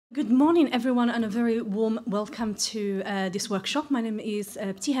Good morning, everyone, and a very warm welcome to this workshop. My name is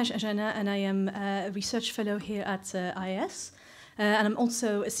Btihaj Ajana, and I am a research fellow here at AIAS, and I'm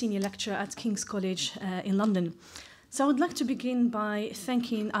also a senior lecturer at King's College in London. So I would like to begin by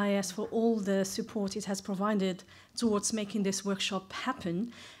thanking AIAS for all the support it has provided towards making this workshop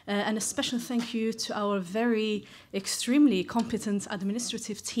happen, and a special thank you to our very extremely competent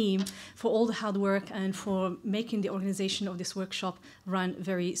administrative team for all the hard work and for making the organization of this workshop run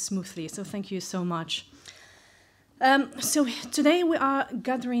very smoothly. So thank you so much. So today we are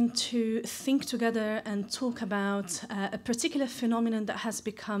gathering to think together and talk about a particular phenomenon that has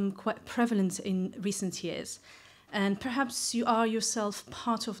become quite prevalent in recent years. And perhaps you are yourself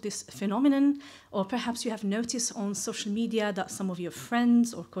part of this phenomenon, or perhaps you have noticed on social media that some of your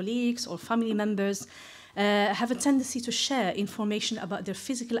friends or colleagues or family members have a tendency to share information about their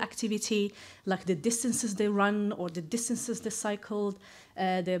physical activity, like the distances they run or the distances they cycled,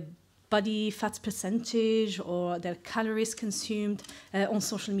 their body fat percentage or their calories consumed on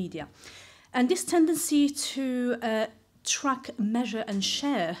social media. And this tendency to track, measure, and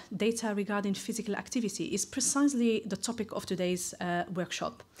share data regarding physical activity is precisely the topic of today's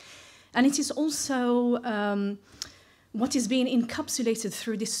workshop. And it is also what is being encapsulated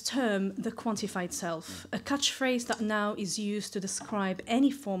through this term, the quantified self, a catchphrase that now is used to describe any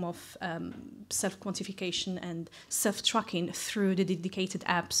form of self-quantification and self-tracking through the dedicated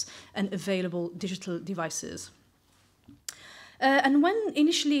apps and available digital devices. And when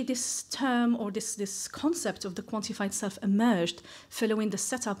initially this term or this concept of the quantified self emerged following the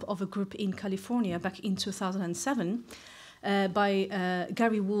setup of a group in California back in 2007 by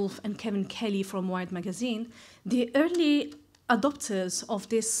Gary Wolf and Kevin Kelly from Wired magazine, the early adopters of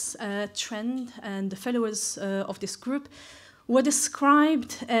this trend and the followers of this group were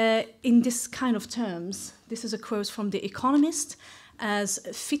described in this kind of terms. This is a quote from The Economist: as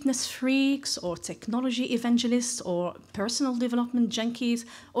fitness freaks or technology evangelists or personal development junkies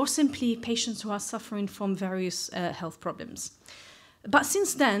or simply patients who are suffering from various health problems. But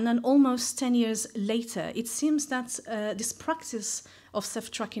since then, and almost 10 years later, it seems that this practice of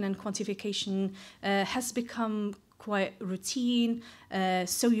self-tracking and quantification has become quite routine,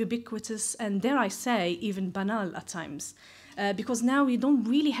 so ubiquitous, and dare I say, even banal at times. Because now we don't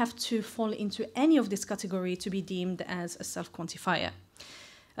really have to fall into any of this category to be deemed as a self-quantifier.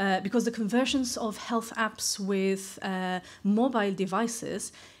 Because the conversions of health apps with mobile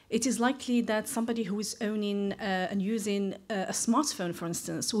devices, it is likely that somebody who is owning and using a smartphone, for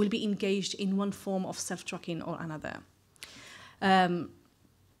instance, will be engaged in one form of self-tracking or another.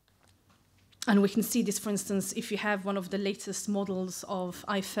 And we can see this, for instance, if you have one of the latest models of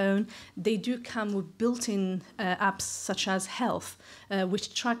iPhone, they do come with built-in apps such as Health,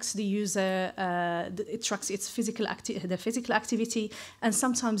 which tracks the user, it tracks its physical activity, and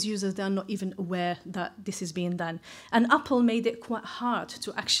sometimes users they are not even aware that this is being done. And Apple made it quite hard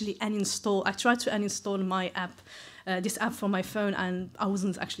to actually uninstall. I tried to uninstall my app, this app from my phone, and I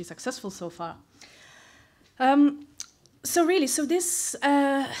wasn't actually successful so far. So this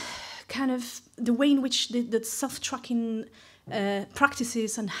kind of the way in which the self-tracking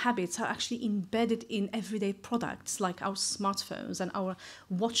practices and habits are actually embedded in everyday products like our smartphones and our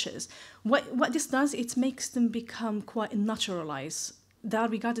watches. What this does, it makes them become quite naturalized. They are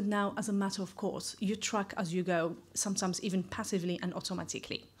regarded now as a matter of course. You track as you go, sometimes even passively and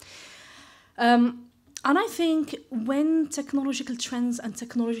automatically. And I think when technological trends and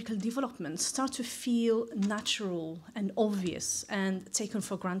technological developments start to feel natural and obvious and taken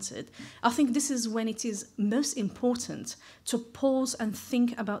for granted, I think this is when it is most important to pause and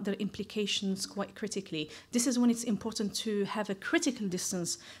think about their implications quite critically. This is when it's important to have a critical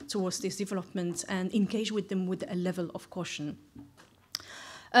distance towards this development and engage with them with a level of caution.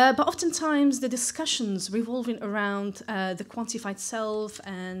 But oftentimes the discussions revolving around the quantified self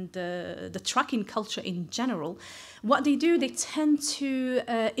and the tracking culture in general, what they do, they tend to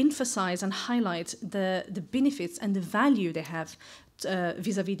emphasize and highlight the benefits and the value they have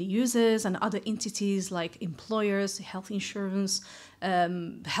vis-a-vis the users and other entities like employers, health insurance,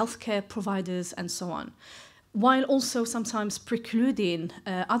 healthcare providers, and so on, while also sometimes precluding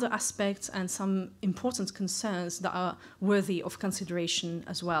other aspects and some important concerns that are worthy of consideration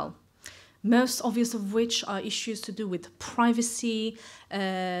as well. Most obvious of which are issues to do with privacy,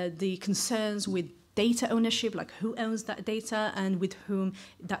 the concerns with data ownership, like who owns that data and with whom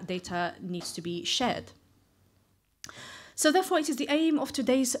that data needs to be shared. So therefore, it is the aim of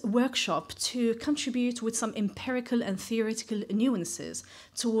today's workshop to contribute with some empirical and theoretical nuances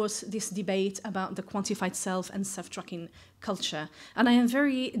towards this debate about the quantified self and self-tracking culture. And I am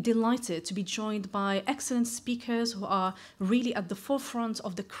very delighted to be joined by excellent speakers who are really at the forefront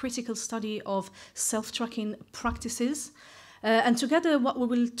of the critical study of self-tracking practices. And together, what we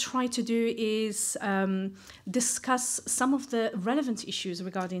will try to do is discuss some of the relevant issues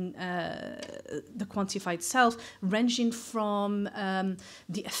regarding the quantified self, ranging from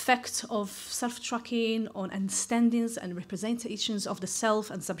the effect of self-tracking on understandings and representations of the self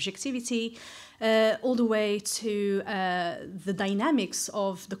and subjectivity, all the way to the dynamics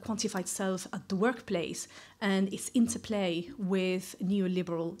of the quantified self at the workplace and its interplay with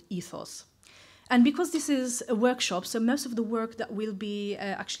neoliberal ethos. And because this is a workshop, so most of the work that will be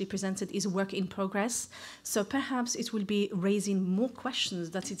actually presented is work in progress. So perhaps it will be raising more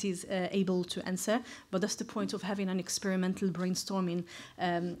questions that it is able to answer. But that's the point of having an experimental brainstorming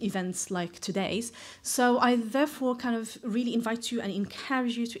events like today's. So I therefore kind of really invite you and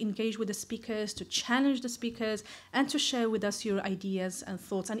encourage you to engage with the speakers, to challenge the speakers, and to share with us your ideas and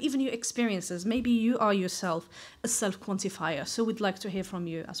thoughts, and even your experiences. Maybe you are yourself a self-quantifier, so we'd like to hear from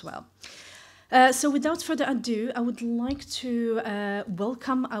you as well. So without further ado, I would like to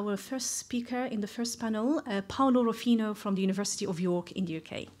welcome our first speaker in the first panel, Paolo Rufino from the University of York in the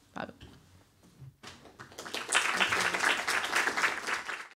UK. Paolo.